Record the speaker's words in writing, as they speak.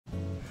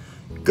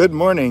Good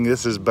morning,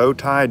 this is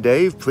Bowtie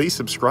Dave. Please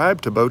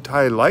subscribe to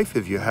Bowtie Life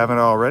if you haven't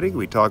already.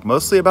 We talk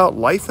mostly about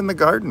life in the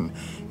garden,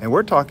 and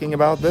we're talking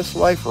about this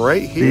life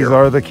right here. These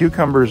are the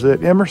cucumbers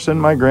that Emerson,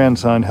 my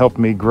grandson, helped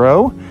me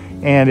grow.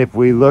 And if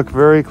we look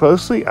very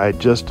closely, I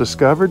just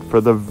discovered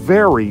for the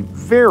very,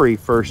 very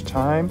first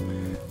time,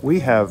 we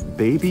have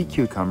baby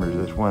cucumbers.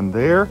 There's one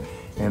there,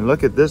 and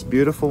look at this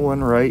beautiful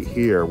one right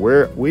here,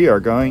 where we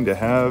are going to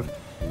have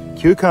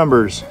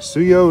cucumbers,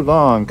 Suyo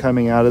long,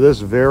 coming out of this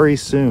very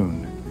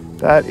soon.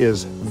 That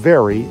is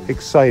very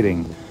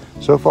exciting.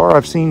 So far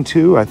I've seen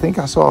two. I think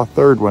I saw a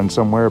third one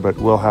somewhere, but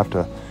we'll have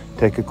to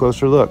take a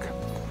closer look.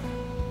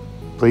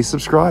 Please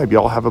subscribe.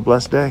 Y'all have a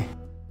blessed day.